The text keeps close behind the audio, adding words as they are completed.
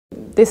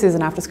This is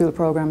an after-school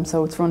program,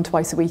 so it's run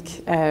twice a week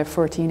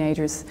for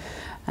teenagers.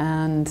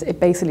 And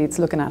it's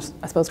looking at,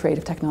 I suppose,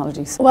 creative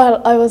technologies.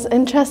 Well, I was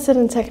interested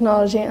in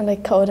technology and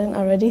like coding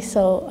already,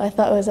 so I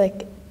thought it was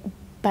like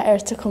better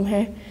to come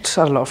here. Just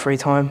had a lot of free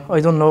time.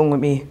 I done nothing with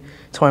me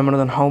time other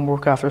than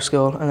homework after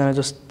school, and then I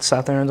just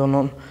sat there and done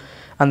nothing.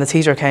 And the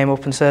teacher came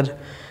up and said,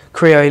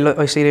 "Korea,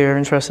 I see that you're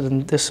interested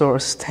in this sort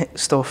of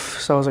stuff."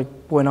 So I was like,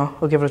 why not?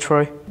 I'll give it a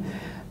try.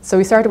 So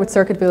we started with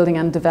circuit building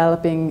and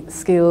developing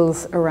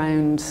skills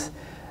around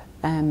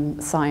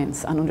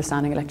science and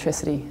understanding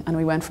electricity, and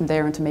we went from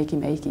there into Makey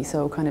Makey,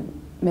 so kind of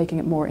making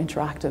it more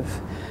interactive.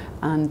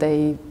 And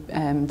they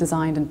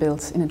designed and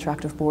built an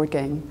interactive board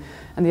game.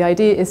 And the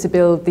idea is to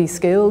build these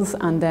skills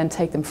and then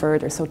take them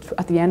further. So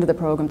at the end of the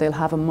program, they'll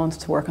have a month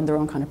to work on their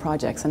own kind of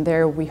projects. And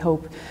there we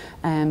hope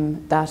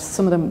that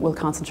some of them will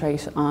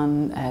concentrate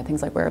on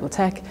things like wearable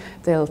tech.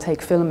 They'll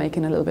take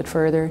filmmaking a little bit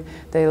further.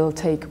 They'll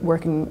take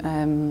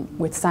working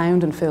with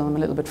sound and film a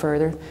little bit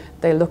further.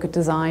 They'll look at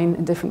design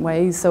in different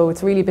ways. So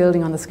it's really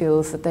building on the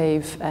skills that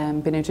they've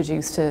been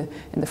introduced to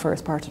in the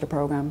first part of the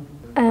program.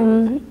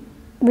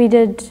 We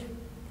did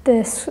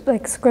this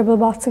like scribble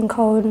bots and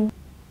code.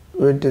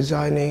 We're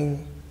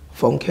designing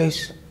phone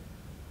case,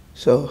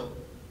 so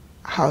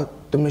how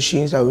the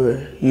machines that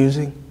we're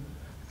using,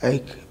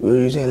 like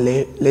we're using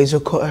a laser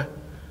cutter,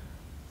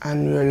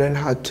 and we're learning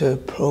how to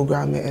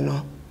program it and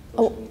all.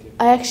 Oh,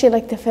 I actually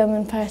like the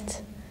filming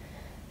part.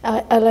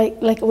 I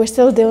like we're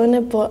still doing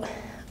it, but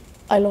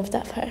I love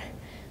that part,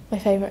 my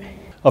favourite.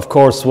 Of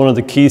course, one of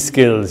the key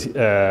skills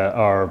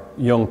our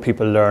young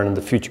people learn in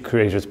the Future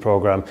Creators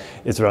program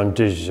is around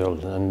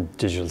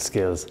digital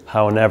skills.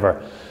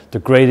 However, the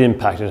great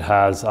impact it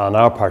has on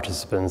our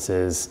participants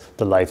is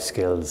the life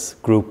skills,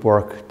 group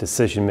work,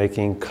 decision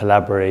making,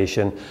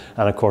 collaboration,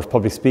 and of course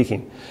public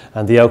speaking.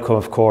 And the outcome,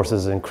 of course,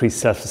 is increased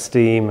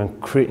self-esteem and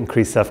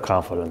increased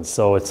self-confidence.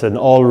 So it's an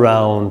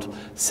all-round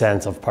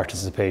sense of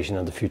participation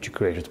in the Future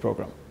Creators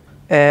program.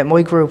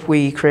 My group,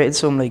 we created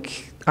some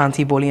like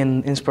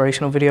anti-bullying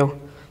inspirational video.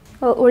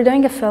 Well, we're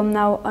doing a film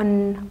now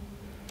on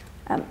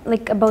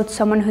like about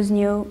someone who's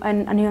new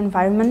and a new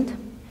environment,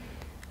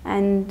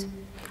 and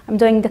I'm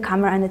doing the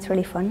camera and it's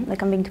really fun.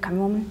 Like I'm being the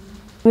camera woman.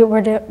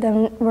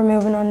 We're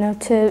moving on now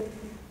to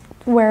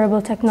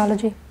wearable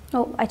technology.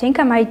 Oh, I think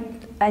I might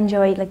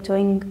enjoy like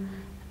doing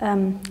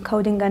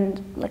coding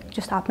and like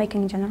just app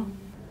making in general.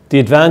 The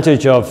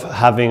advantage of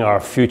having our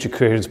Future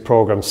Creators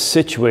program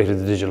situated at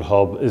the Digital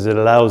Hub is it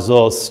allows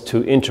us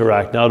to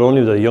interact not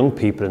only with the young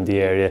people in the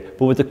area,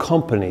 but with the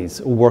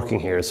companies working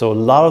here. So a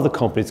lot of the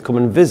companies come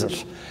and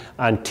visit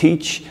and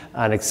teach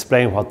and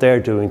explain what they're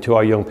doing to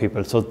our young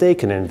people so they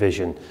can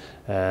envision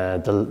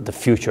the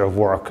future of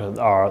work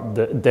or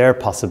their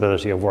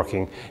possibility of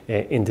working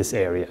in this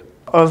area.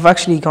 I've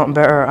actually gotten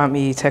better at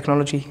my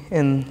technology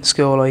in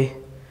school.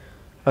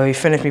 I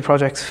finished my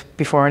project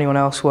before anyone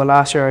else. Well,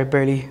 last year I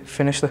barely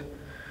finished it.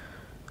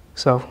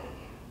 So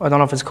I don't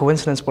know if it's a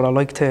coincidence, but I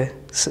like to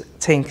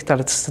think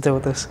that it's to do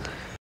with this.